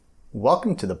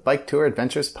Welcome to the Bike Tour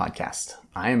Adventures podcast.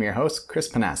 I am your host, Chris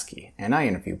Panaski, and I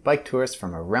interview bike tourists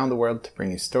from around the world to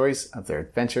bring you stories of their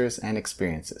adventures and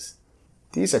experiences.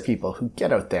 These are people who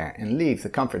get out there and leave the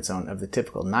comfort zone of the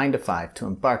typical 9 to 5 to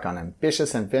embark on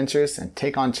ambitious adventures and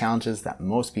take on challenges that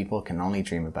most people can only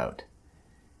dream about.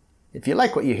 If you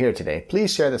like what you hear today,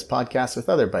 please share this podcast with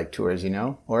other bike tours you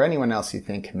know or anyone else you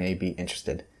think may be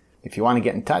interested. If you want to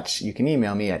get in touch, you can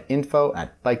email me at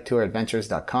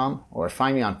info@biketouradventures.com or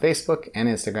find me on Facebook and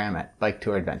Instagram at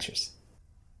BikeTourAdventures.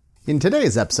 In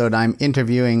today's episode, I'm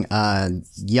interviewing a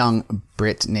young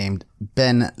Brit named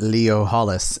Ben Leo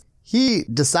Hollis. He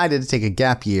decided to take a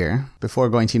gap year before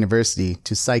going to university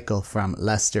to cycle from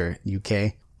Leicester,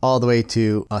 UK, all the way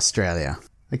to Australia.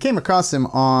 I came across him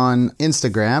on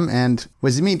Instagram and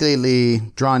was immediately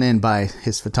drawn in by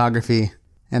his photography.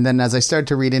 And then as I started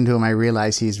to read into him, I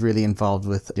realized he's really involved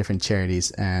with different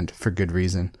charities and for good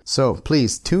reason. So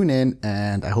please tune in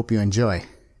and I hope you enjoy.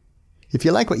 If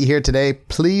you like what you hear today,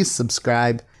 please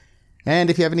subscribe. And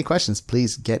if you have any questions,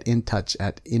 please get in touch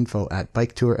at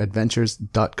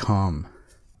info@biketouradventures.com.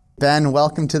 Ben,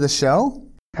 welcome to the show.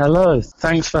 Hello,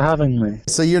 thanks for having me.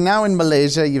 So you're now in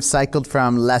Malaysia. You've cycled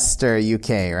from Leicester,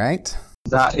 UK, right?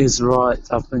 That is right.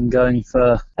 I've been going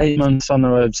for 8 months on the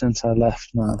road since I left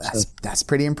now. That's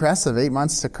pretty impressive. 8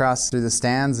 months to cross through the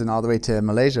stands and all the way to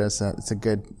Malaysia. So it's a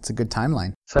good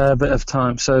timeline. Fair bit of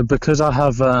time. So because I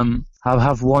have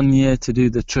 1 year to do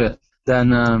the trip,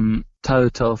 then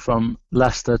total from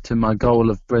Leicester to my goal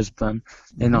of Brisbane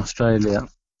in Australia.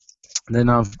 Then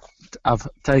I've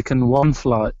taken one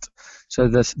flight. So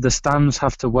the stands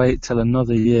have to wait till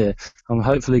another year. I'll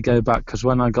hopefully go back because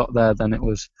when I got there, then it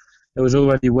was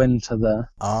already winter there.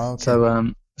 Oh, okay.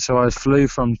 So I flew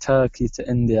from Turkey to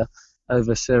India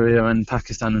over Syria and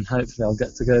Pakistan, and hopefully I'll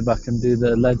get to go back and do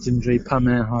the legendary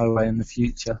Pamir Highway in the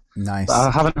future. Nice. But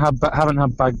I haven't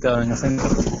had bag going. I think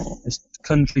it's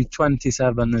country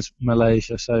 27 is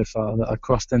Malaysia so far that I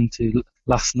crossed into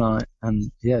last night, and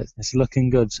yeah, it's looking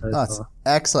good so far.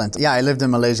 Excellent. Yeah, I lived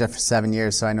in Malaysia for 7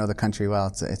 years, so I know the country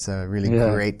well. It's a really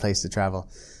great place to travel.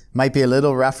 Might be a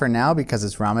little rougher now because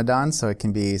it's Ramadan, so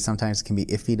sometimes it can be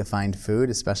iffy to find food,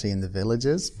 especially in the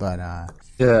villages. But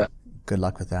good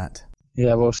luck with that.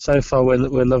 Yeah, well, so far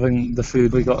we're loving the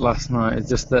food we got last night. It's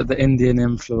just that the Indian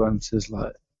influence is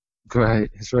like great.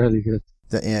 It's really good.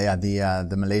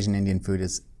 The Malaysian Indian food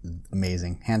is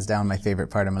amazing. Hands down, my favorite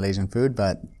part of Malaysian food.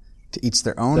 But to each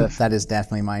their own. Definitely. That is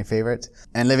definitely my favorite.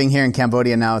 And living here in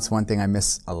Cambodia now, it's one thing I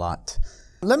miss a lot.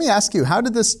 Let me ask you, how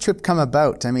did this trip come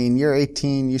about? I mean, you're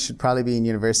 18, you should probably be in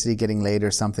university getting laid or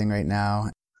something right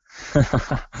now.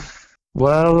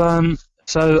 Well,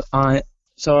 so I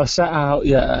set out,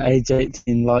 at age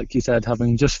 18, like you said,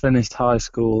 having just finished high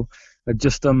school. I'd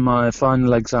just done my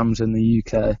final exams in the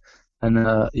UK. And,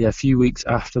 a few weeks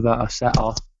after that, I set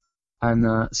off.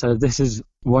 And so this is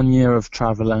 1 year of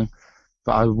traveling,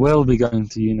 but I will be going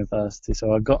to university.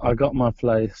 So I got my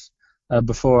place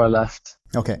before I left.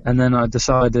 Okay. And then I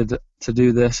decided to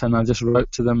do this, and I just wrote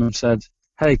to them and said,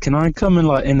 hey, can I come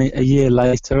in a year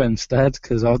later instead?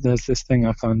 Because there's this thing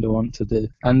I kind of want to do.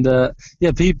 And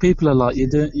people are like,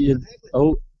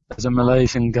 there's a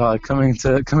Malaysian guy coming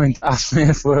to ask me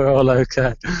if we're all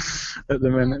okay at the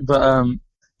minute. But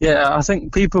I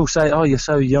think people say, oh, you're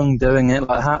so young doing it.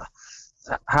 Like,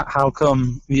 how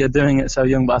come you're doing it so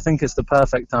young? But I think it's the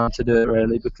perfect time to do it,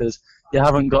 really, because you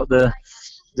haven't got the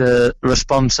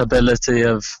responsibility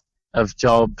of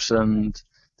jobs and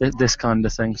this kind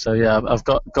of thing. So yeah, I've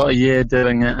got a year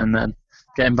doing it and then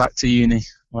getting back to uni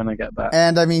when I get back.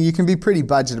 And I mean, you can be pretty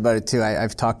budget about it too.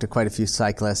 I've talked to quite a few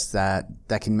cyclists that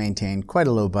can maintain quite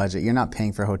a low budget. You're not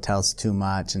paying for hotels too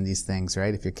much and these things,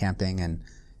 right? If you're camping, and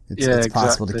it's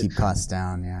possible to keep costs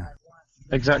down. Yeah.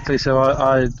 Exactly. So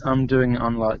I'm doing it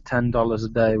on like $10 a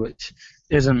day, which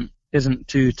isn't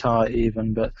too tight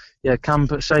even, but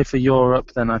say for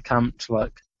Europe, then I camped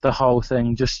like the whole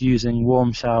thing, just using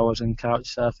warm showers and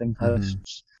couch surfing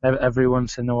hosts every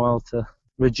once in a while to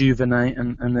rejuvenate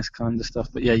and this kind of stuff.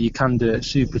 But yeah, you can do it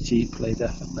super cheaply,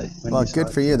 definitely. Well,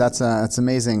 good for you. That's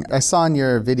amazing. I saw in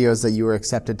your videos that you were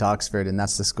accepted to Oxford, and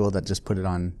that's the school that just put it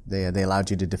on. They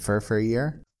allowed you to defer for a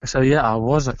year. So yeah, I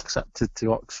was accepted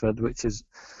to Oxford, which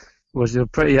was a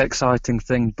pretty exciting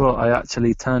thing, but I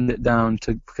actually turned it down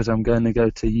because I'm going to go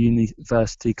to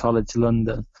University College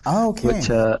London. Oh, okay.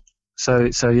 Which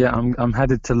I'm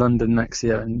headed to London next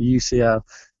year, and UCL,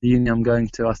 the uni I'm going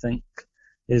to, I think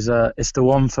is the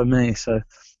one for me. So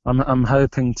I'm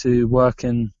hoping to work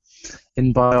in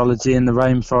biology in the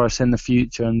rainforest in the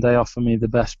future, and they offer me the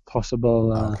best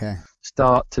possible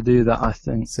start to do that, I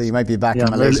think. So you might be back in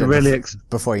Malaysia really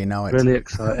before you know it. Really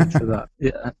excited for that.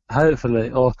 Yeah, hopefully.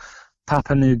 Or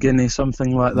Papua New Guinea,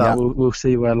 something like that. Yeah. We'll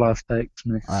see where life takes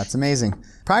me. Oh, that's amazing.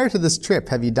 Prior to this trip,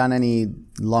 have you done any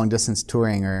long-distance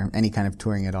touring or any kind of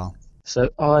touring at all? So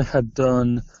I had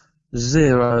done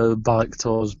 0 bike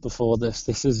tours before this.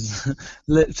 This is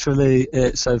literally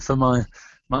it. So for my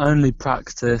only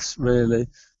practice, really,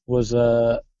 was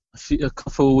a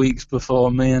couple of weeks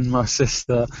before me and my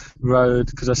sister rode,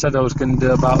 because I said I was going to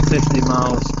do about 50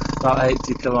 miles, about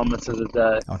 80 kilometres a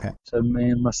day. Okay. So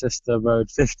me and my sister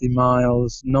rode 50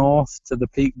 miles north to the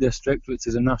Peak District, which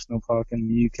is a national park in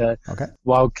the UK. Okay.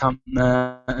 Wild camped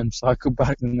there and cycled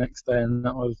back the next day, and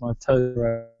that was my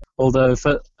total. Although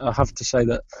I have to say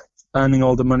that earning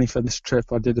all the money for this trip,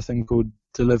 I did a thing called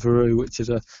Deliveroo, which is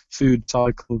a food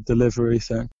cycle delivery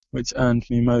thing, which earned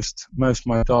me most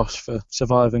my dosh for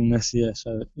surviving this year.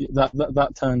 So that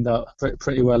turned out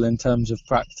pretty well in terms of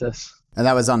practice. And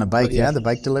that was on a bike, But yeah. the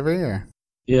bike delivery, or?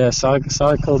 Yeah,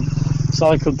 cycled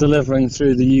delivering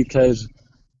through the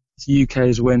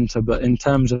UK's winter. But in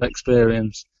terms of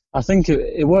experience, I think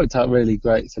it worked out really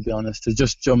great, to be honest, to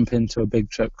just jump into a big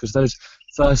trip, because those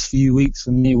first few weeks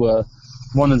for me were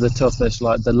one of the toughest,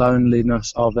 like the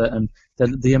loneliness of it and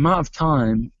the amount of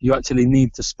time you actually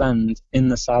need to spend in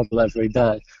the saddle every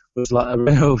day was like a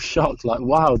real shock. Like,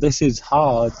 wow, this is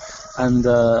hard and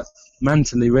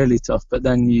mentally really tough. But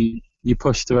then you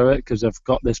push through it because I've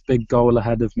got this big goal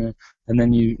ahead of me, and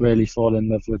then you really fall in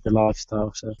love with the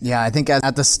lifestyle. So yeah, I think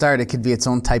at the start it could be its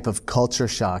own type of culture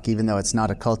shock, even though it's not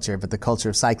a culture. But the culture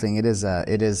of cycling, it is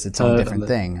its own different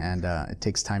thing, and it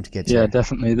takes time to get. Yeah,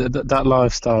 definitely. That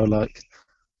lifestyle, like.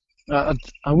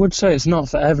 I would say it's not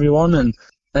for everyone, and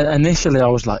initially I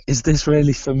was like, is this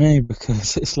really for me?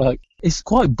 Because it's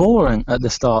quite boring at the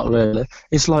start, really.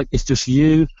 It's just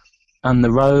you and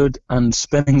the road and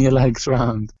spinning your legs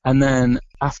around, and then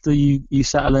after you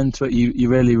settle into it, you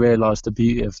really realise the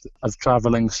beauty of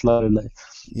travelling slowly.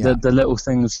 Yeah. The little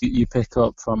things you pick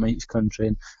up from each country,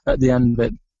 and at the end of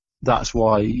it, that's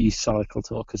why you cycle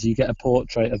tour, because you get a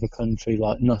portrait of a country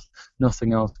like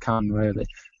nothing else can, really.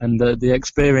 And the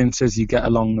experiences you get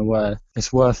along the way,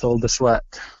 it's worth all the sweat.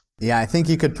 Yeah, I think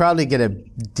you could probably get a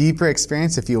deeper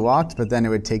experience if you walked, but then it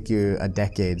would take you a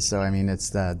decade. So, I mean,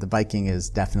 it's the biking is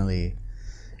definitely,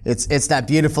 it's that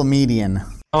beautiful median.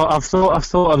 Oh, I've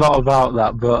thought a lot about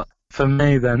that, but for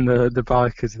me, then the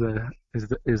bike is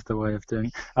the way of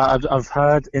doing. I've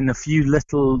heard in a few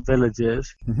little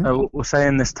villages, we'll say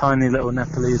in this tiny little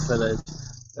Nepalese village,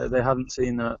 they hadn't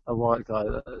seen a white guy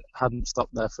that hadn't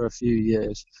stopped there for a few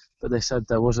years, but they said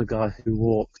there was a guy who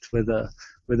walked with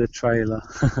a trailer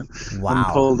and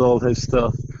pulled all his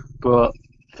stuff. But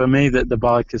for me, the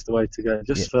bike is the way to go.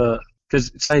 Because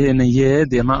say in a year,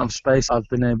 the amount of space I've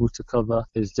been able to cover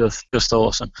is just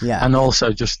awesome. Yeah. And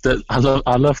also just that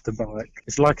I love the bike.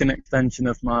 It's like an extension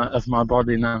of my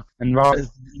body now. And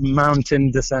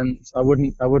mountain descents, I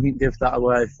wouldn't give that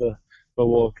away for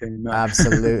walking. No.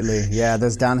 Absolutely. Yeah,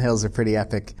 those downhills are pretty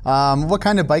epic. What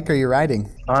kind of bike are you riding?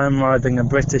 I'm riding a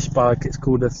British bike. It's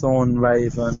called a Thorn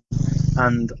Raven.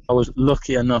 And I was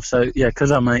lucky enough, so yeah,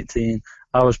 because I'm 18,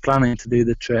 I was planning to do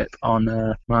the trip on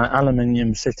my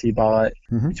aluminium city bike,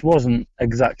 which wasn't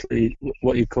exactly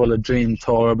what you call a dream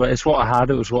tourer, but it's what I had.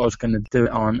 It was what I was going to do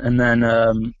it on. And then,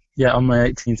 on my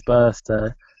 18th birthday,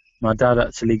 my dad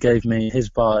actually gave me his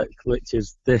bike, which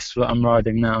is this what I'm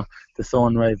riding now, the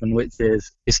Thorn Raven,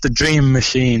 it's the dream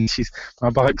machine.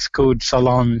 My bike's called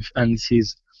Solange, and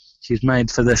she's made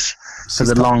for this, for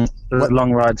the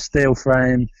long ride. Steel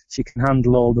frame, she can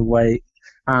handle all the weight.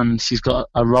 And she's got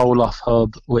a roll-off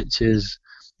hub, which is,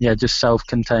 just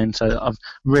self-contained. So I've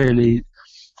really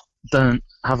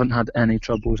haven't had any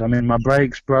troubles. I mean, my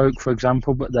brakes broke, for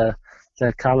example, but they're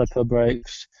caliper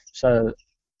brakes. So,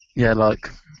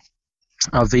 like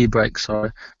our V-brakes,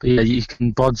 sorry. But yeah, you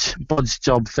can bodge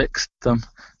job fix them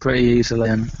pretty easily,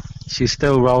 and she's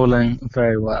still rolling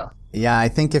very well. Yeah, I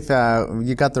think if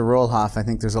you got the Rollhoff, I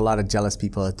think there's a lot of jealous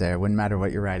people out there. It wouldn't matter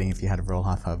what you're riding if you had a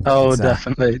Rollhoff hub. Oh,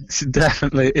 definitely.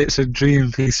 It's a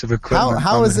dream piece of equipment.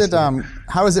 How is it?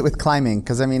 How is it with climbing?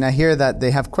 Because I mean, I hear that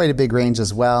they have quite a big range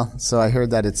as well. So I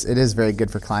heard that it is very good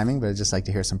for climbing. But I'd just like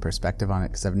to hear some perspective on it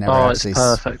because I've never actually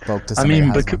spoke to somebody.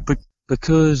 I mean,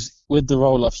 because with the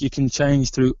roll-off, you can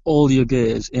change through all your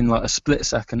gears in like a split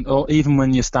second, or even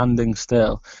when you're standing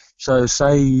still. So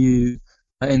say you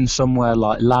in somewhere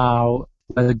like Laos,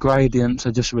 where the gradients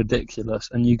are just ridiculous,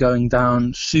 and you're going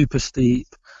down super steep,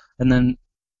 and then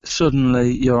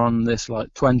suddenly you're on this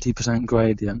like 20%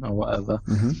 gradient or whatever,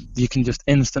 you can just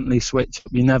instantly switch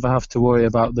up. You never have to worry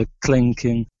about the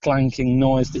clanking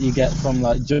noise that you get from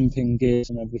like jumping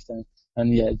gears and everything.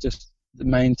 and yeah, just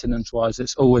maintenance wise,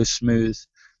 it's always smooth.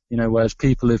 Whereas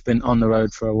people who've been on the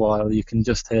road for a while, you can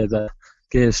just hear the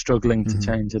gears struggling to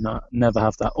change, and I never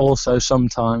have that. Also,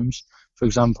 sometimes, for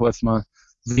example, if my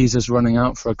visa's running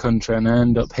out for a country and I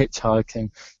end up hitchhiking,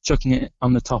 chucking it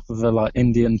on the top of a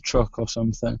Indian truck or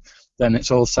something, then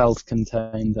it's all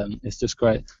self-contained and it's just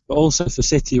great. But also for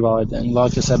city riding,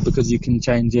 like I said, because you can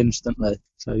change instantly.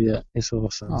 So yeah, it's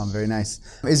awesome. Oh, very nice.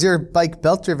 Is your bike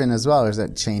belt driven as well, or is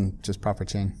that chain, just proper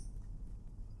chain?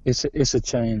 It's a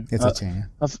chain. It's a chain, yeah.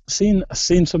 I've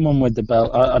seen someone with the belt.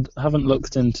 I haven't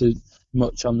looked into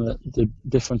much on the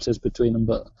differences between them,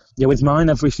 but yeah, with mine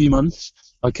every few months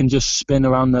I can just spin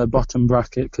around the bottom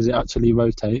bracket because it actually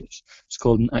rotates. It's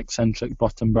called an eccentric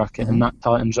bottom bracket, and that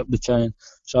tightens up the chain.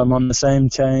 So I'm on the same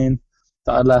chain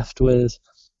that I left with,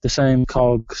 the same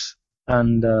cogs,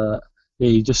 and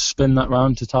you just spin that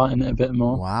round to tighten it a bit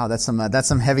more. Wow, that's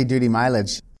some heavy duty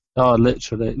mileage. Oh,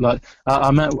 literally.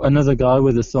 I met another guy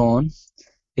with a Thorn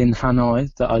in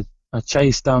Hanoi that I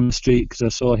chased down the street because I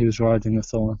saw he was riding a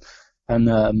Thorn,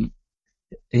 and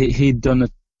he'd done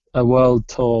a world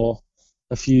tour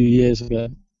a few years ago,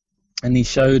 and he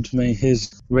showed me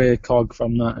his rear cog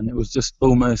from that, and it was just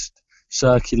almost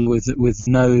circular with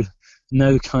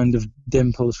no kind of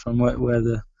dimples from where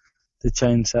the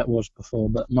chain set was before.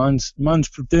 But mine's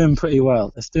doing pretty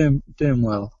well. It's doing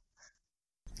well.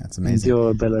 That's amazing. In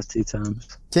durability terms.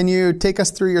 Can you take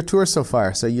us through your tour so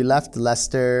far? So you left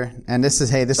Leicester, and this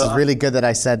is really good that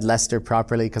I said Leicester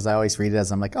properly, because I always read it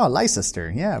as I'm like, oh,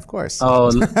 Leicester, yeah, of course.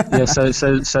 Oh, yeah.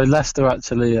 So Leicester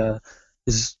actually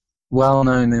is well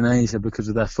known in Asia because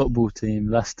of their football team,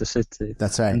 Leicester City.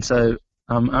 That's right. And so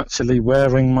I'm actually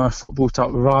wearing my football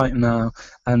top right now,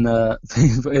 and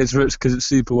it's rich because it's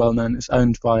super well known. It's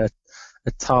owned by a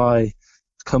Thai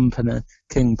company,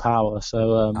 King Power.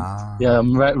 So yeah,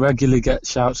 I'm regularly get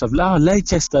shouts of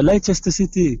Leicester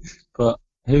City, but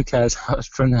who cares how it's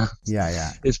pronounced?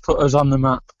 Yeah. It's put us on the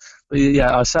map. But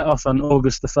yeah, I set off on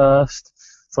August the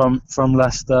 1st from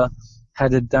Leicester,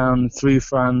 headed down through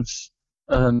France,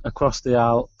 across the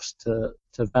Alps to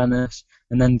Venice,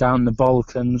 and then down the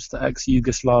Balkans to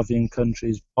ex-Yugoslavian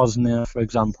countries. Bosnia, for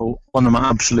example, one of my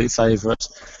absolute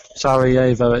favourites.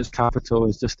 Sarajevo, its capital,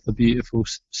 is just a beautiful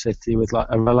city with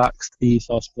a relaxed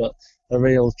ethos, but a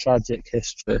real tragic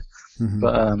history.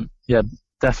 But yeah,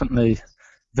 definitely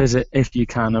visit if you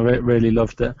can. I really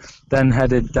loved it. Then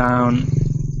headed down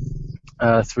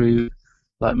through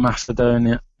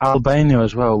Macedonia, Albania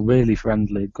as well, really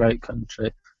friendly, great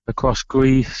country. Across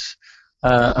Greece,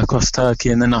 across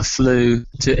Turkey, and then I flew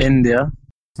to India.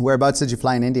 Whereabouts did you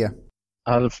fly in India?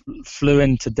 I flew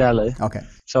into Delhi. Okay.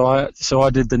 So I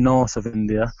did the north of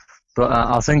India, but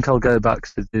I think I'll go back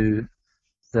to do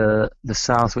the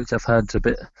south, which I've heard is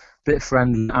a bit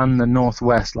friendly, and the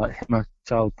northwest, like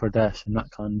Himachal Pradesh and that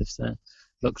kind of thing.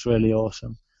 Looks really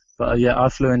awesome. But yeah, I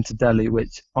flew into Delhi,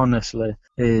 which honestly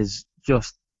is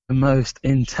just the most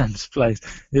intense place.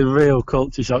 It's a real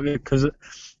culture shock, because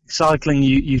cycling,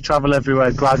 you travel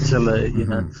everywhere gradually, you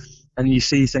know, and you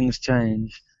see things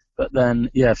change. But then,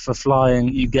 yeah, for flying,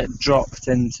 you get dropped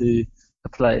into a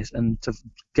place, and to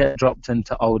get dropped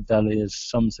into Old Delhi is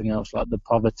something else. Like the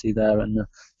poverty there, and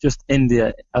just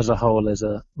India as a whole is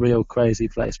a real crazy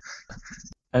place.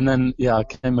 And then, yeah, I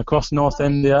came across North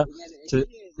India to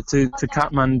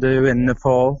Kathmandu in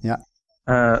Nepal. Yeah.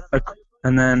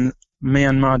 And then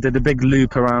Myanmar, did a big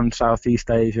loop around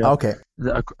Southeast Asia. Okay.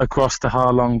 Across to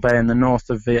Ha Long Bay in the north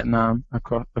of Vietnam,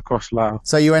 across Laos.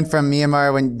 So you went from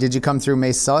Myanmar, did you come through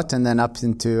Mae Sot and then up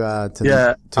into I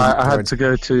had to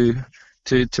go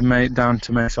down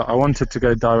to Mae Sot. I wanted to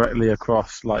go directly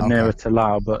across, nearer to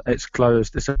Laos, but it's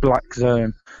closed. It's a black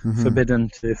zone,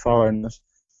 forbidden to foreigners.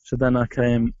 So then I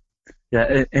came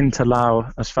into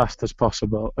Laos as fast as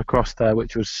possible across there,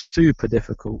 which was super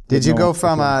difficult. Did you go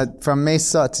from Mae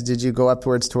Sot? Did you go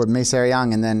upwards toward Mae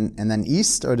Sariang and then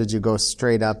east, or did you go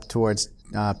straight up towards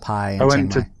Pai and Chiang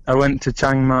Mai? I went to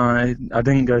Chiang Mai. I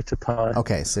didn't go to Pai.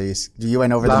 Okay, so you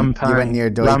went over Lampang, you went near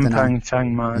Doi Lampang,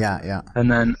 Chiang Mai. Yeah.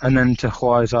 And then to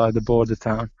Huaizai, the border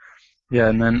town. Yeah,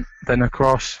 and then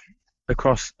across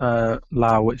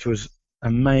Laos, which was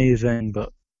amazing,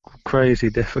 but crazy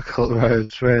difficult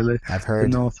roads, really. I've heard.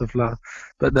 The north of Laos.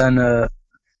 But then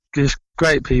just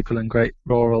great people and great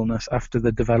ruralness after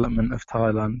the development of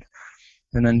Thailand.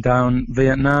 And then down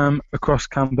Vietnam, across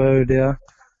Cambodia,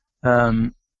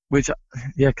 which,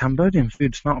 Cambodian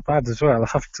food's not bad as well, I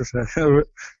have to say. I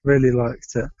really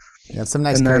liked it. Yeah, some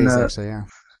nice curries, actually, yeah.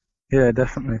 Yeah,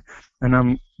 definitely.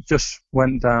 And just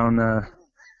went down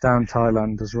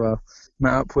Thailand as well.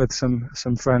 Met up with some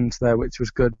friends there, which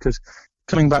was good, because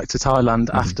coming back to Thailand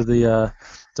after the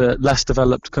the less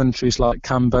developed countries like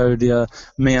Cambodia,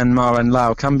 Myanmar and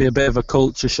Laos can be a bit of a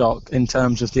culture shock in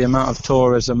terms of the amount of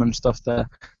tourism and stuff there.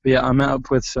 But yeah, I met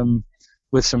up with some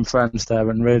friends there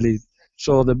and really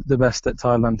saw the best that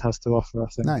Thailand has to offer, I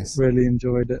think. Nice. Really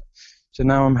enjoyed it. So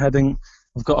now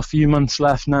I've got a few months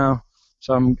left now,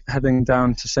 so I'm heading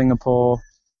down to Singapore,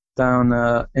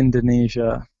 down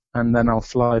Indonesia, and then I'll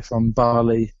fly from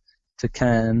Bali to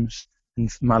Cairns,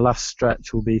 and my last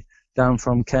stretch will be down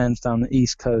from Cairns down the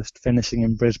east coast, finishing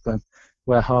in Brisbane,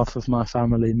 where half of my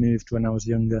family moved when I was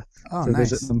younger, to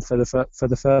visit them for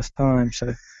the first time.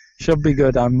 So should be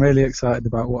good. I'm really excited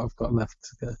about what I've got left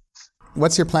to go.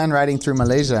 What's your plan riding through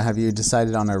Malaysia? Have you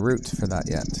decided on a route for that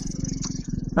yet?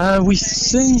 We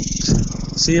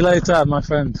synced. See you later, my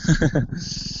friend.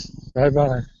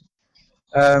 Bye-bye.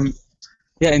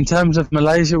 Yeah, in terms of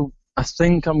Malaysia, I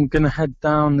think I'm going to head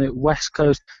down the west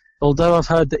coast, although I've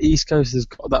heard the east coast has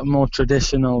got that more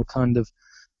traditional kind of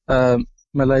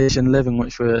Malaysian living,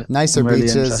 which we're nicer really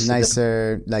beaches,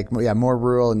 nicer, more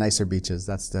rural and nicer beaches.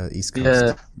 That's the east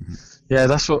coast. Yeah, yeah,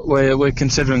 that's what we're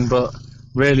considering, but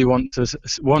really want to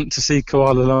see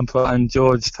Kuala Lumpur and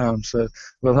Georgetown, so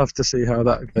we'll have to see how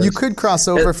that goes. You could cross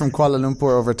over from Kuala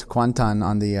Lumpur over to Kuantan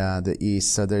on the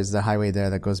east, so there's the highway there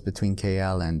that goes between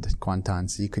KL and Kuantan,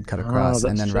 so you could cut across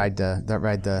and then ride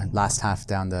the last half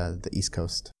down the east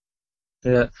coast.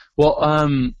 Yeah. Well,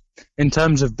 in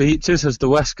terms of beaches, has the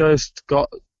west coast got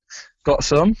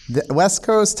some? The west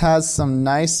coast has some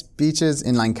nice beaches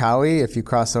in Langkawi. If you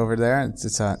cross over there,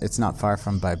 it's not far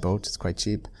from by boat. It's quite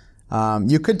cheap.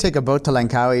 You could take a boat to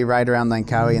Langkawi, ride around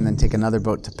Langkawi, and then take another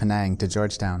boat to Penang, to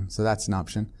Georgetown. So that's an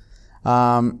option.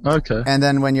 Okay. And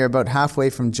then when you're about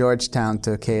halfway from Georgetown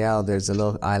to KL, there's a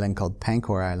little island called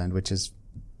Pangkor Island, which is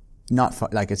not far,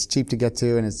 it's cheap to get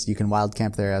to, and you can wild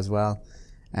camp there as well.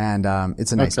 And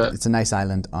it's a nice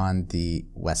island on the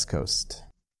west coast.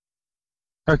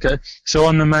 Okay. So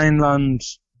on the mainland,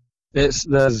 there's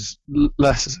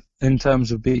less in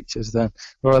terms of beaches then,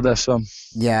 or are there some?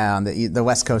 Yeah, on the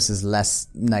west coast is less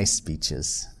nice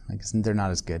beaches. They're not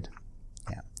as good.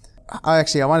 Yeah. I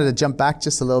wanted to jump back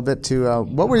just a little bit to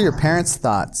what were your parents'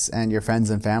 thoughts and your friends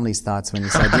and family's thoughts when you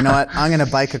said, you know what, I'm going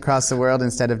to bike across the world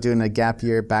instead of doing a gap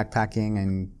year backpacking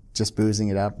and just boozing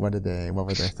it up? What were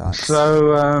their thoughts?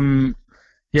 So,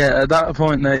 at that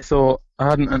point they thought I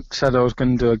hadn't said I was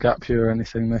going to do a gap year or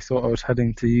anything. They thought I was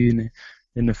heading to uni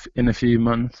in a few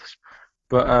months.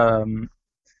 But I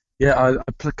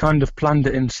kind of planned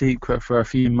it in secret for a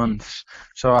few months.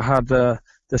 So I had the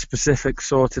specifics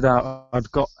sorted out.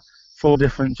 I'd got 4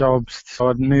 different jobs, so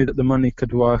I knew that the money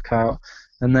could work out.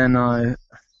 And then I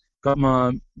got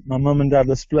my mum and dad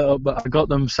to split up, but I got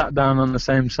them sat down on the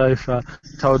same sofa,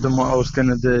 told them what I was going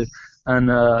to do. And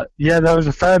there was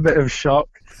a fair bit of shock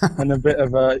and a bit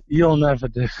of you'll never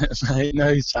do it, mate,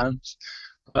 no chance.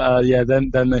 But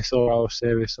then they saw I was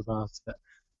serious about it.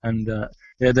 And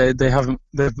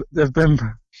they've been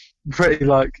pretty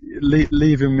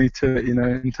leaving me to it,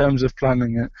 in terms of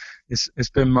planning it. It's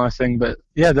been my thing, but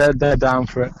they're down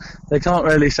for it. They can't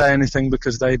really say anything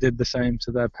because they did the same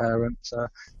to their parents.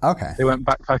 Okay. They went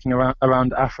backpacking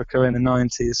around Africa in the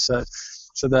 90s,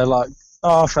 so they're like,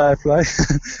 oh, fair play.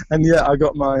 And I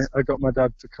got my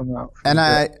dad to come out. And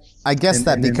I guess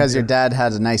that because your dad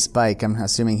had a nice bike, I'm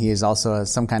assuming he is also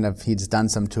he's done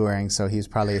some touring, so he's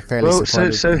probably fairly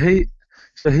supportive.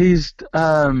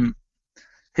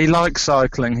 He likes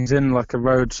cycling. He's in a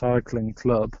road cycling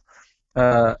club,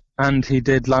 and he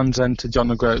did Land's End to John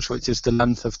O'Groats, which is the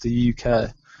length of the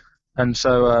UK. And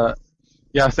so,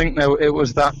 I think it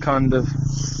was that kind of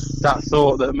that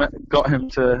thought that got him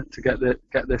to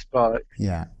get this bike.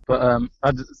 Yeah. But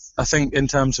I think in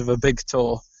terms of a big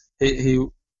tour,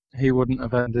 he wouldn't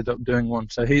have ended up doing one.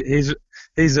 So he's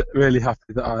really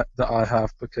happy that I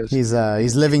have, because he's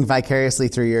living vicariously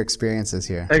through your experiences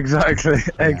here.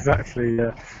 Exactly.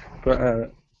 Yeah.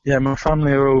 But my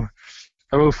family are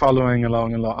all following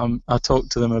along a lot. I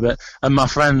talked to them a bit, and my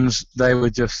friends, they were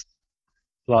just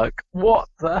like, what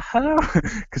the hell?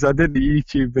 Because I did the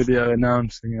YouTube video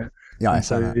announcing it. Yeah, I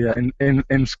saw that. Yeah,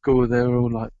 in school they were all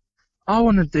like, I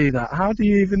want to do that. How do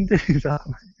you even do that?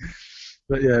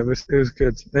 But it was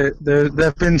good.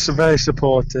 They've been very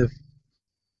supportive.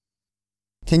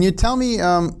 Can you tell me,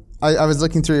 I was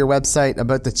looking through your website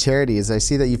about the charities. I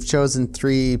see that you've chosen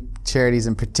 3 charities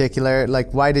in particular.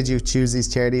 Why did you choose these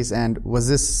charities? And was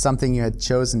this something you had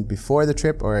chosen before the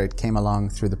trip, or it came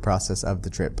along through the process of the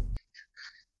trip?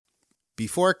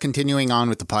 Before continuing on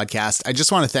with the podcast, I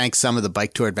just want to thank some of the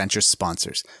Bike Tour Adventures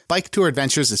sponsors. Bike Tour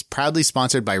Adventures is proudly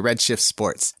sponsored by Redshift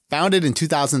Sports. Founded in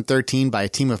 2013 by a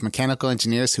team of mechanical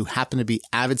engineers who happen to be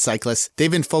avid cyclists, they've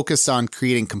been focused on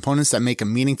creating components that make a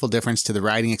meaningful difference to the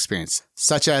riding experience,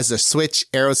 such as the switch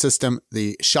aero system,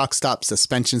 the shock stop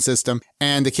suspension system,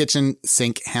 and the kitchen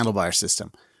sink handlebar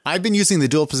system. I've been using the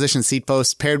dual position seat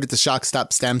post paired with the shock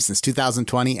stop stem since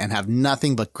 2020 and have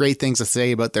nothing but great things to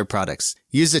say about their products.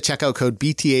 Use the checkout code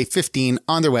BTA15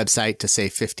 on their website to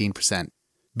save 15%.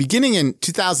 Beginning in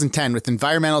 2010 with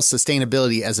environmental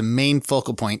sustainability as a main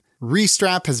focal point,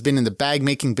 Restrap has been in the bag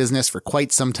making business for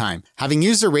quite some time. Having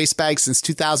used their race bags since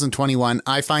 2021,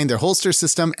 I find their holster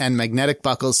system and magnetic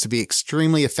buckles to be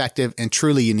extremely effective and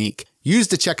truly unique. Use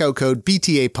the checkout code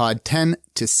BTAPOD10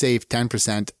 to save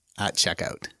 10% at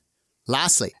checkout.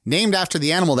 Lastly, named after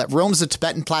the animal that roams the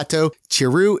Tibetan Plateau,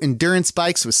 Chiru Endurance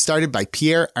Bikes was started by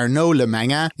Pierre Arnaud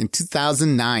Lemanga in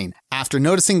 2009. After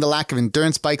noticing the lack of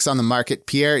endurance bikes on the market,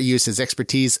 Pierre used his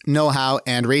expertise, know-how,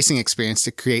 and racing experience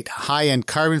to create high-end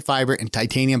carbon fiber and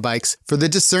titanium bikes for the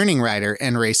discerning rider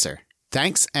and racer.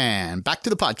 Thanks, and back to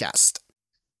the podcast.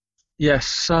 Yes,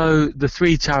 so the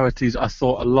three charities I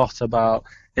thought a lot about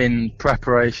in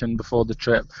preparation before the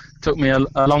trip. It took me a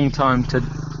long time to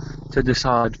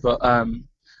decide, but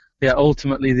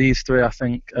ultimately these three I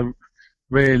think are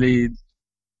really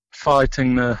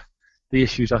fighting the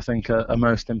issues I think are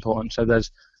most important. So there's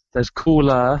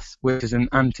Cool Earth, which is an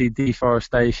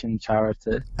anti-deforestation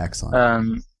charity.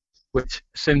 Excellent. Which,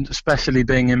 since especially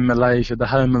being in Malaysia, the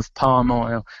home of palm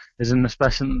oil, is an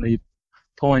especially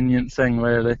poignant thing,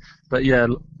 really. But yeah,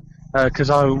 because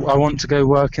I want to go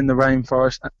work in the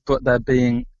rainforest, but they're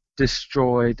being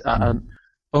destroyed at an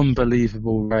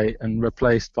unbelievable rate and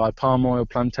replaced by palm oil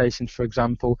plantations, for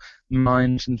example,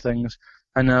 mines and things.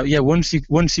 And once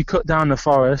you cut down the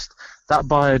forest, that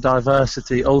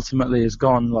biodiversity ultimately is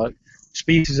gone. Like,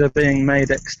 species are being made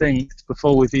extinct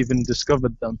before we've even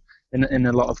discovered them in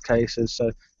a lot of cases.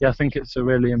 So yeah, I think it's a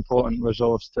really important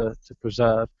resource to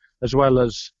preserve, as well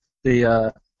as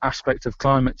the aspect of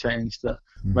climate change that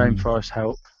rainforests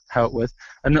help with.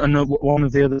 And one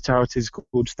of the other charities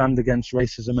called Stand Against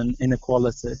Racism and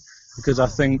Inequality, because I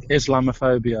think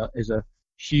Islamophobia is a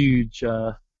huge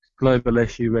global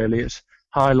issue, really. It's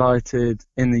highlighted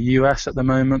in the US at the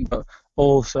moment, but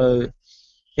also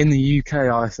in the UK.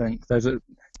 I think there's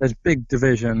big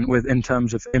division in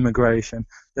terms of immigration.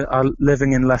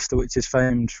 Living in Leicester, which is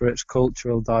famed for its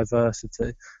cultural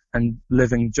diversity, and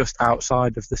living just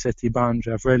outside of the city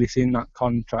boundary, I've really seen that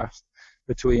contrast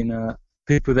between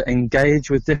people that engage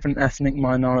with different ethnic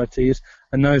minorities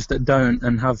and those that don't,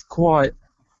 and have quite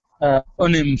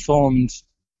uninformed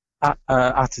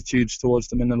attitudes towards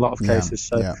them in a lot of cases.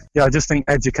 So I just think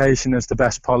education is the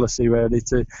best policy, really,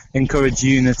 to encourage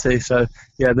unity. So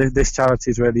yeah, this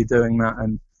charity is really doing that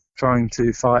and trying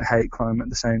to fight hate crime at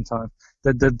the same time.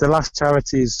 The last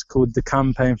charity is called the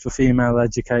Campaign for Female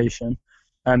Education,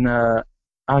 and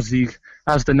as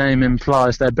the name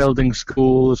implies, they're building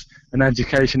schools and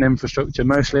education infrastructure,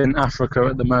 mostly in Africa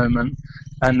at the moment.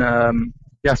 And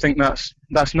I think that's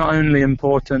not only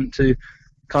important to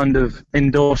kind of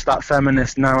endorse that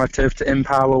feminist narrative to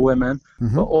empower women,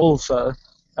 but also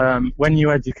when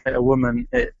you educate a woman,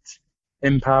 it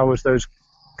empowers those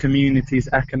communities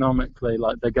economically.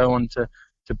 Like, they go on to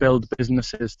build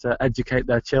businesses to educate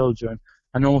their children,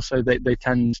 and also they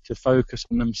tend to focus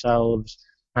on themselves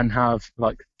and have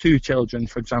like 2 children,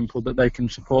 for example, that they can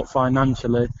support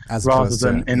financially, rather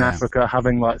than in Africa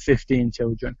having like 15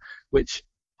 children, which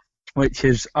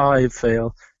is, I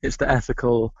feel, it's the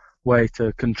ethical way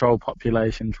to control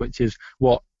populations, which is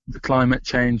what the climate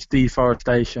change,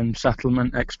 deforestation,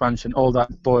 settlement expansion, all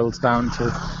that boils down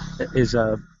to, is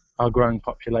our growing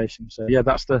population. So yeah,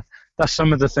 that's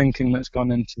some of the thinking that's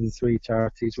gone into the 3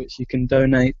 charities, which you can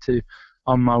donate to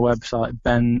on my website,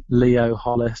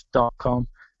 benleohollis.com,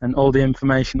 and all the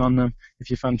information on them, if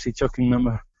you fancy chucking them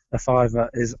a $5,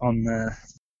 is on there.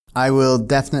 I will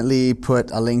definitely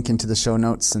put a link into the show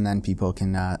notes, and then people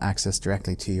can access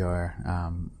directly to your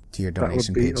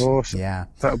donation page. That would be awesome. Yeah,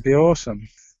 that would be awesome.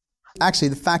 Actually,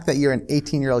 the fact that you're an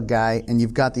 18-year-old guy and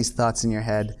you've got these thoughts in your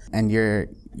head, and you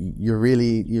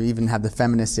even have the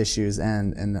feminist issues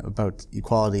and about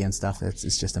equality and stuff,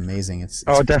 it's just amazing. It's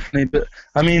definitely. But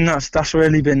I mean, that's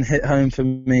really been hit home for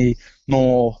me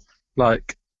more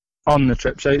like on the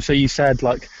trip. So you said,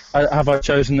 like, have I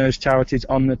chosen those charities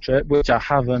on the trip? Which I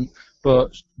haven't,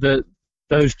 but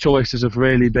those choices have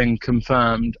really been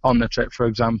confirmed on the trip. For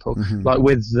example, like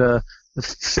with the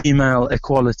female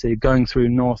equality, going through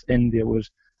North India was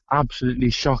absolutely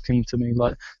shocking to me.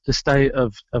 Like the state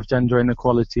of gender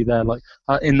inequality there. Like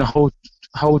in the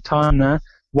whole time there,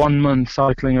 1 month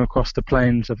cycling across the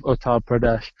plains of Uttar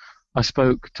Pradesh, I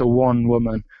spoke to one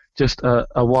woman, just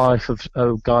a wife of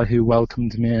a guy who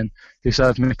welcomed me in, who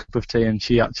served me a cup of tea, and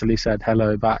she actually said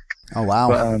hello back. Oh, wow.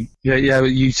 But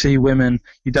you see women,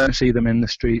 you don't see them in the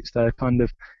streets. They're kind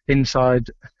of inside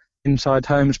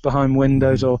homes behind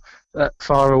windows or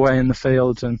far away in the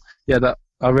fields. And that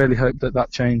I really hope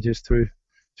that changes through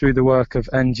the work of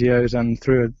NGOs and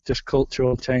through just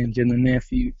cultural change in the near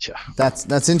future.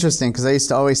 That's interesting, because I used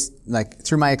to always, like,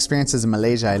 through my experiences in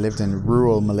Malaysia, I lived in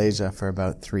rural Malaysia for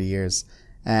about 3 years.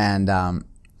 And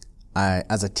I,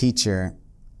 as a teacher,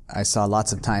 I saw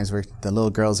lots of times where the little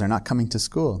girls are not coming to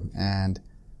school,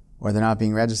 or they're not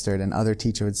being registered, and other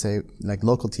teachers would say, like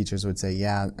local teachers would say,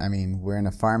 yeah, I mean, we're in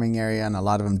a farming area, and a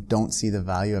lot of them don't see the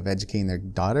value of educating their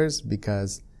daughters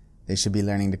because they should be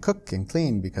learning to cook and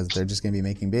clean, because they're just going to be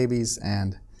making babies,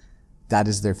 and that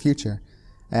is their future.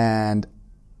 And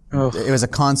it was a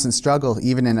constant struggle,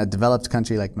 even in a developed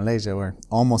country like Malaysia, or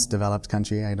almost developed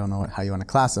country. I don't know how you want to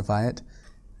classify it.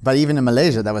 But even in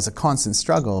Malaysia, that was a constant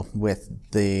struggle with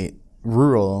the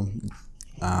rural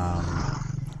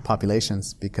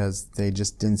populations, because they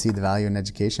just didn't see the value in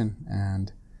education.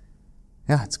 And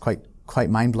it's quite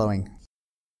mind-blowing.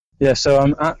 Yeah, so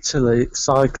I'm actually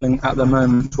cycling at the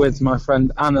moment with my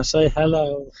friend Anna. Say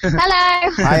hello.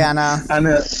 Hello. Hi, Anna.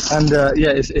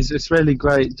 It's really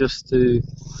great just to,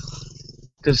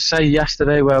 because say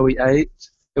yesterday where we ate,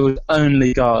 it was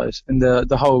only guys in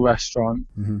the whole restaurant.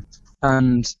 Mm-hmm.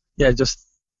 And just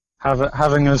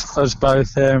having us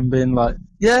both here and being like,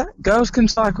 yeah, girls can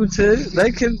cycle too.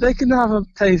 They can have a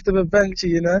taste of adventure,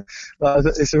 you know. Like,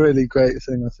 it's a really great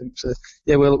thing, I think. So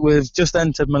we've just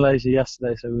entered Malaysia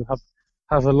yesterday, so we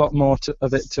have a lot more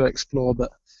of it to explore.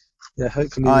 But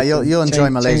hopefully you'll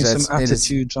enjoy Malaysia. Change some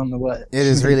attitudes on the way. It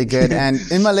is really good. And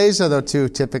in Malaysia, though, too,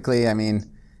 typically, I mean,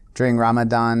 during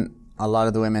Ramadan, a lot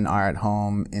of the women are at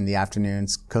home in the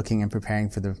afternoons cooking and preparing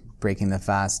for breaking the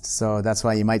fast. So that's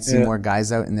why you might see more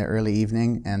guys out in the early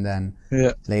evening, and then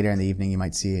later in the evening you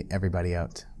might see everybody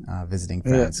out visiting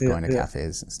friends, going to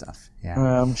cafes and stuff.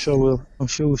 I'm sure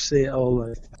we'll see it all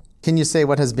later. Can you say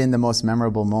what has been the most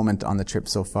memorable moment on the trip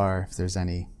so far, if there's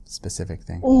any specific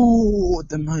thing? Oh,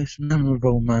 the most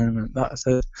memorable moment. That's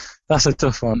a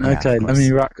tough one. Yeah, okay, let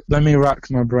me rack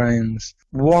my brains.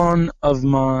 One of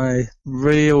my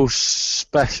real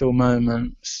special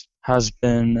moments has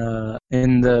been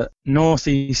in the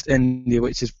northeast India,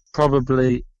 which is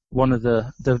probably one of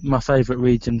my favourite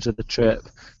regions of the trip.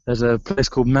 There's a place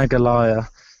called Meghalaya,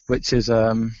 which is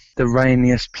the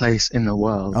rainiest place in the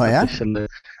world. Oh, yeah? Officially.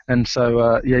 And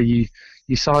so you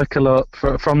cycle up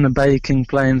from the baking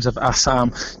plains of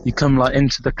Assam. You come like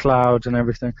into the clouds and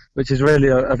everything, which is really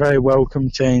a very welcome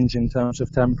change in terms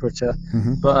of temperature.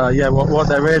 Mm-hmm. But what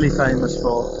they're really famous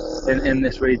for in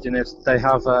this region is they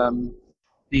have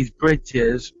these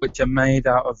bridges which are made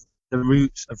out of the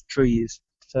roots of trees.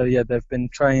 So they've been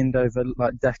trained over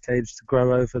like decades to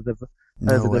grow over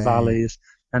the valleys.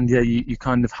 And you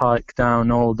kind of hike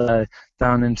down all day,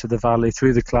 down into the valley,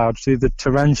 through the clouds, through the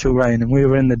torrential rain. And we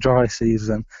were in the dry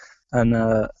season,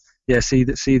 and see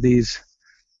these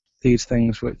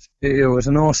things. Which it was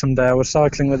an awesome day. I was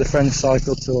cycling with a French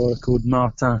cycle tour called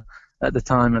Martin at the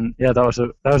time, and that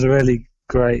was a really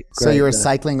great. So you were day.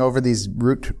 Cycling over these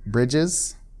root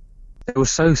bridges? It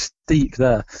was so steep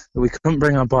there that we couldn't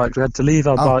bring our bikes. We had to leave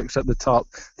our bikes at the top,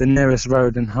 the nearest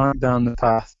road, and hike down the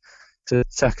path to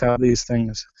check out these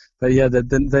things. But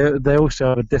they also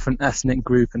have a different ethnic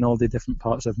group in all the different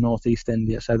parts of northeast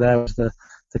India. So there was the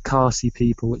Khasi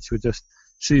people, which were just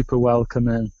super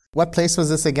welcoming. What place was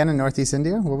this again in northeast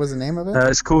India? What was the name of it?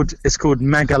 It's called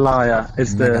Meghalaya.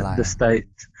 Is the state.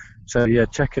 So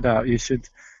check it out. You should.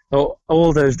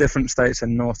 All those different states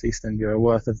in northeast India are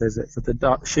worth a visit for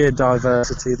the sheer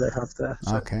diversity they have there.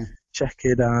 So okay. Check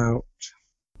it out.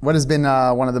 What has been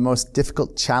one of the most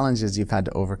difficult challenges you've had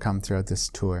to overcome throughout this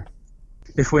tour?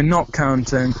 If we're not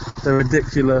counting the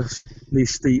ridiculously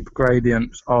steep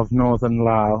gradients of northern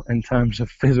Laos in terms of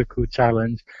physical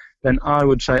challenge, then I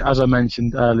would say, as I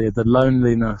mentioned earlier, the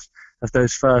loneliness of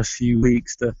those first few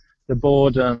weeks, the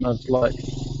boredom of like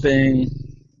being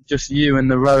just you in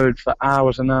the road for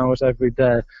hours and hours every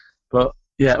day. But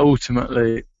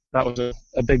ultimately that was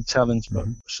a big challenge, but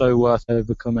so worth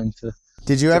overcoming.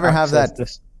 Did you ever have that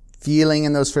feeling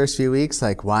in those first few weeks,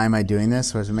 like, why am I doing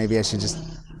this? Or maybe I should just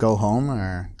go home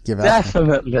or give up?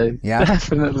 Definitely.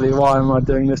 Why am I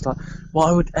doing this? Like,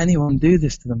 why would anyone do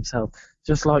this to themselves?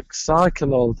 Just like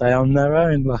cycle all day on their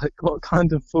own. Like, what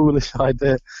kind of foolish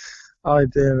idea?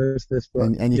 idea is this?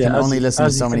 But and you can only listen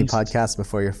to so many podcasts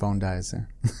before your phone dies.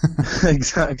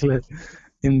 Exactly,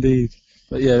 indeed.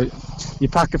 But yeah, you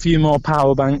pack a few more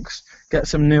power banks, get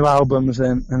some new albums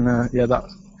in, and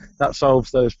that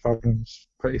solves those problems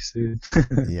pretty soon.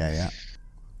 Yeah.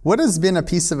 What has been a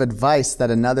piece of advice that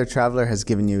another traveler has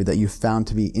given you that you found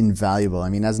to be invaluable? I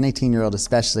mean, as an 18-year-old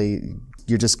especially,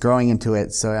 you're just growing into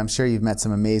it, so I'm sure you've met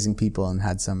some amazing people and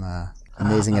had some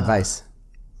amazing advice.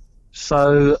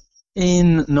 So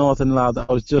in Northern Laos that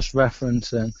I was just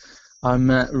referencing, I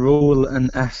met Raul and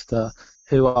Esther,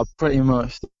 who are pretty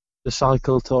much the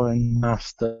cycle touring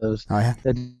masters. Oh, yeah?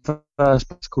 They did the first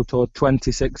bicycle tour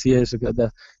 26 years ago.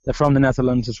 They're from the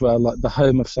Netherlands as well, like the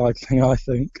home of cycling, I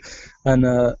think. And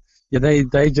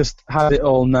they just had it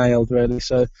all nailed, really.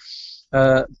 So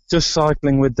just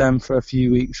cycling with them for a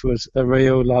few weeks was a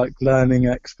real learning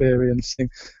experience.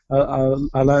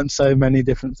 I learned so many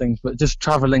different things, but just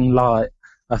traveling light,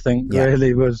 I think,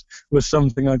 really was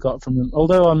something I got from them.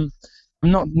 Although I'm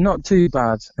not too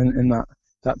bad in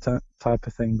that type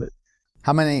of thing. But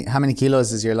how many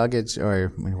kilos is your luggage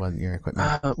or your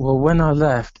equipment? Well, when I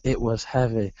left, it was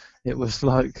heavy. It was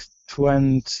like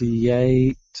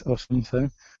 28 or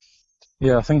something.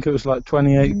 Yeah, I think it was like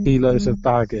 28 kilos of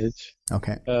baggage.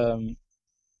 Okay.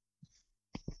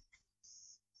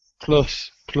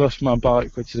 Plus my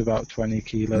bike, which is about 20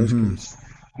 kilos, 'cause it's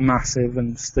massive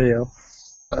and steel.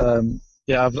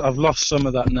 I've lost some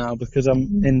of that now because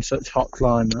I'm in such hot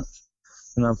climates,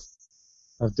 and I've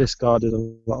discarded a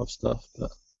lot of stuff.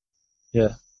 But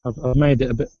yeah, I've made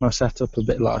it my setup a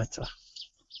bit lighter.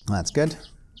 Well, that's good.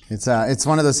 It's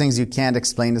one of those things you can't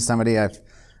explain to somebody.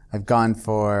 I've gone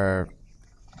for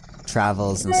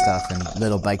travels and stuff and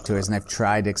little bike tours, and I've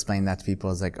tried to explain that to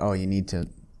people. It's like, oh, you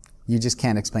just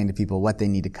can't explain to people what they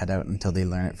need to cut out until they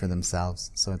learn it for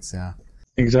themselves. So it's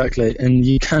exactly, and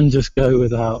you can just go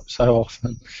without so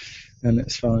often, and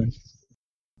it's fine.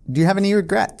 Do you have any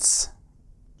regrets?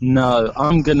 No,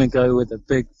 I'm gonna go with a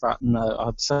big fat no.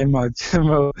 I'd say my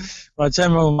general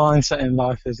mindset in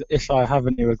life is if I have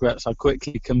any regrets, I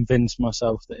quickly convince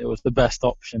myself that it was the best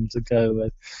option to go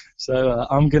with. So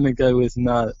I'm gonna go with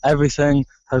no. Everything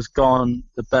has gone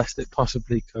the best it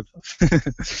possibly could have.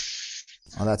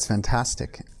 Oh, that's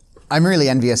fantastic. I'm really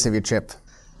envious of your trip.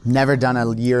 Never done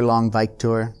a year-long bike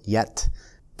tour yet,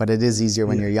 but it is easier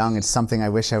when you're young. It's something I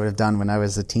wish I would have done when I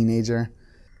was a teenager.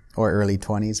 Or early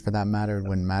 20s, for that matter. It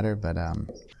wouldn't matter, but...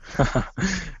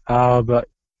 But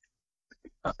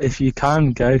if you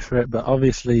can, go for it. But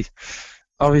obviously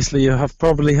you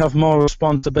probably have more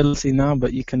responsibility now,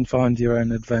 but you can find your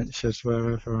own adventures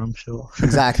wherever, I'm sure.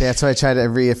 Exactly. That's what I try to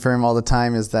reaffirm all the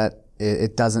time, is that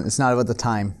it's not about the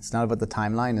time. It's not about the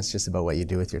timeline. It's just about what you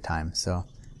do with your time. So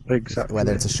exactly.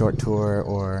 Whether it's a short tour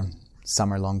or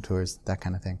summer long tours, that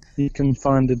kind of thing. You can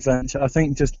find adventure. I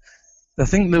think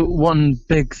the one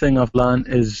big thing I've learned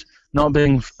is not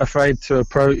being afraid to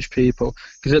approach people.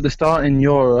 Because at the start in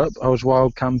Europe, I was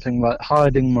wild camping,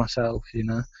 hiding myself,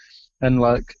 and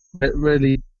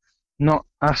really not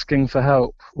asking for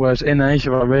help. Whereas in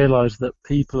Asia, I realised that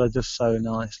people are just so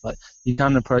nice. You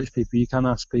can approach people, you can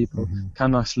ask people,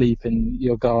 can I sleep in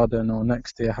your garden or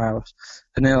next to your house?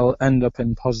 And it'll end up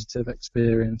in positive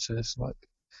experiences.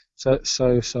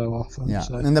 So often. Yeah,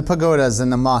 so. And the pagodas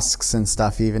and the mosques and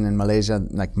stuff, even in Malaysia,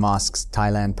 like mosques,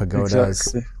 Thailand, pagodas,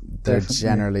 exactly. They're Definitely.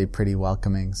 generally pretty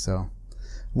welcoming. So,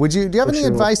 do you have any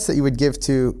advice that you would give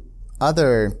to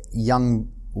other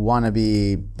young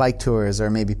wannabe bike tours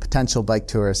or maybe potential bike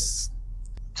tourists?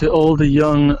 To all the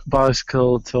young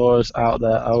bicycle tours out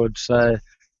there, I would say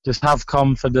just have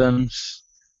confidence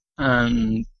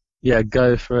and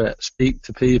go for it. Speak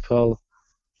to people.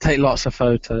 Take lots of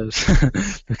photos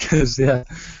because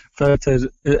photos.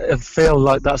 I feel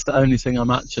like that's the only thing I'm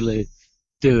actually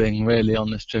doing really on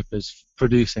this trip is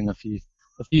producing a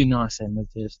few nice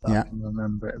images that I can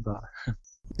remember it by.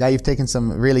 Yeah, you've taken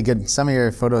some really good. Some of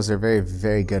your photos are very,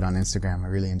 very good on Instagram. I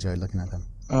really enjoyed looking at them.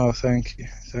 Oh, thank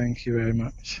you very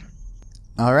much.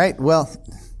 All right, well.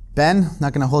 Ben,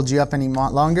 not going to hold you up any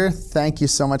longer. Thank you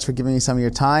so much for giving me some of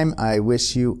your time. I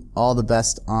wish you all the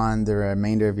best on the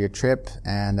remainder of your trip,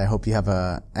 and I hope you have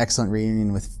an excellent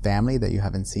reunion with family that you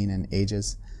haven't seen in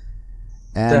ages.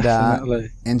 And Definitely.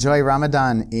 Enjoy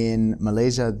Ramadan in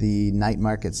Malaysia. The night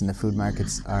markets and the food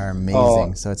markets are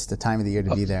amazing, so it's the time of the year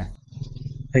to be there.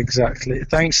 Exactly.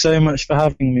 Thanks so much for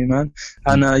having me, man.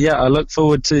 And I look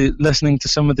forward to listening to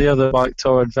some of the other bike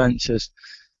tour adventures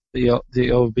that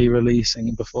you'll be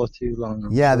releasing before too long.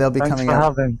 Yeah, they'll be coming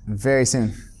out very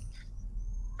soon.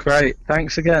 Great.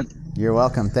 Thanks again. You're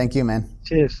welcome. Thank you, man.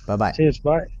 Cheers. Bye-bye. Cheers.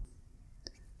 Bye.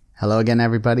 Hello again,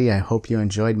 everybody. I hope you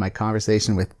enjoyed my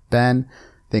conversation with Ben.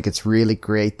 think it's really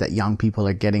great that young people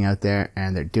are getting out there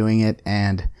and they're doing it.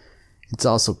 And it's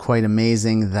also quite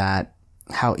amazing that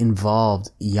how involved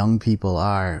young people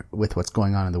are with what's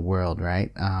going on in the world,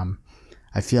 right?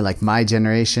 I feel like my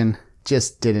generation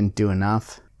just didn't do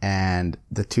enough. And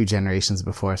the 2 generations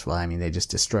before us, well, I mean, they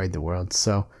just destroyed the world.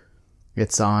 So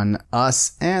it's on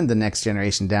us and the next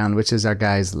generation down, which is our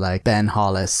guys like Ben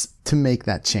Hollis, to make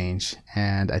that change.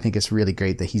 And I think it's really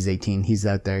great that he's 18. He's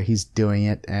out there. He's doing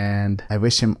it. And I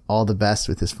wish him all the best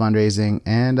with his fundraising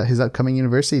and his upcoming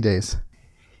university days.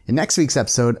 In next week's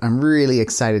episode, I'm really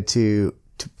excited to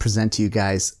present to you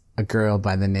guys a girl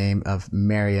by the name of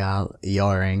Marielle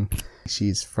Joring.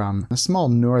 She's from a small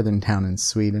northern town in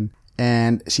Sweden.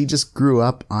 And she just grew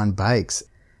up on bikes.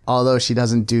 Although she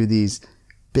doesn't do these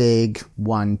big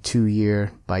 1-2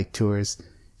 year bike tours,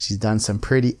 she's done some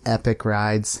pretty epic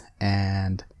rides,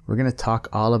 and we're going to talk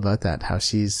all about that, how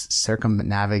she's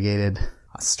circumnavigated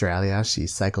Australia, she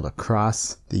cycled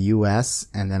across the US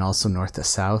and then also north to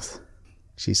south,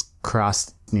 she's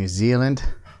crossed New Zealand,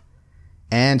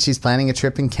 and she's planning a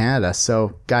trip in Canada.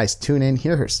 So guys, tune in,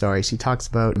 hear her story. She talks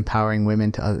about empowering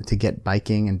women to get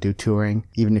biking and do touring,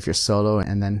 even if you're solo,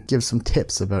 and then give some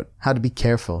tips about how to be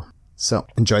careful. So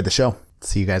enjoy the show.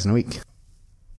 See you guys in a week.